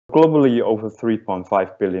Globally, over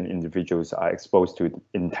 3.5 billion individuals are exposed to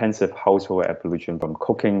intensive household air pollution from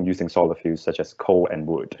cooking using solid fuels such as coal and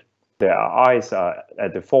wood. Their eyes are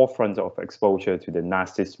at the forefront of exposure to the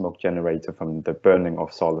nasty smoke generated from the burning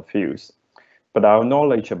of solid fuels. But our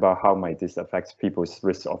knowledge about how might this affect people's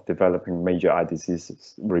risk of developing major eye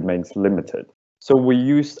diseases remains limited. So we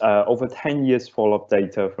used over 10 years follow-up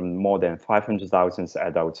data from more than 500,000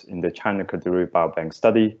 adults in the China Kadoorie Biobank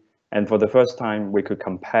study. And for the first time, we could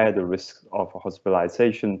compare the risk of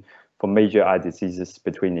hospitalization for major eye diseases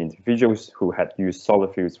between individuals who had used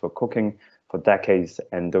solid fuels for cooking for decades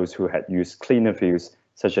and those who had used cleaner fuels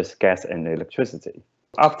such as gas and electricity.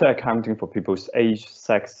 After accounting for people's age,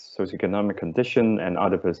 sex, socioeconomic condition, and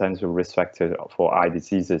other potential risk factors for eye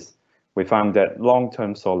diseases, we found that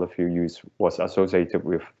long-term solid fuel use was associated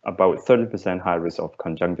with about 30% high risk of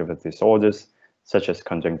conjunctival disorders, such as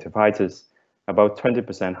conjunctivitis, about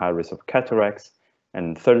 20% high risk of cataracts,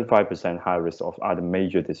 and 35% high risk of other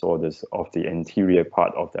major disorders of the anterior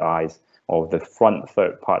part of the eyes or the front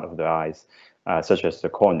third part of the eyes, such as the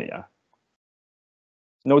cornea.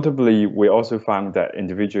 Notably, we also found that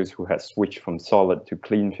individuals who had switched from solid to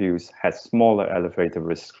clean fuels had smaller elevated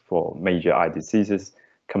risk for major eye diseases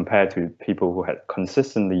compared to people who had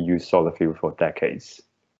consistently used solid fuel for decades.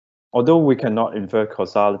 Although we cannot infer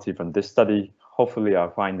causality from this study, hopefully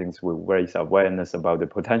our findings will raise awareness about the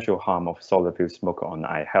potential harm of solid fuel smoke on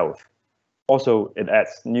eye health. Also, it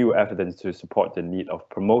adds new evidence to support the need of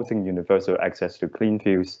promoting universal access to clean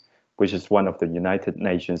fuels, which is one of the United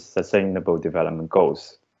Nations Sustainable Development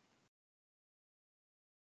Goals.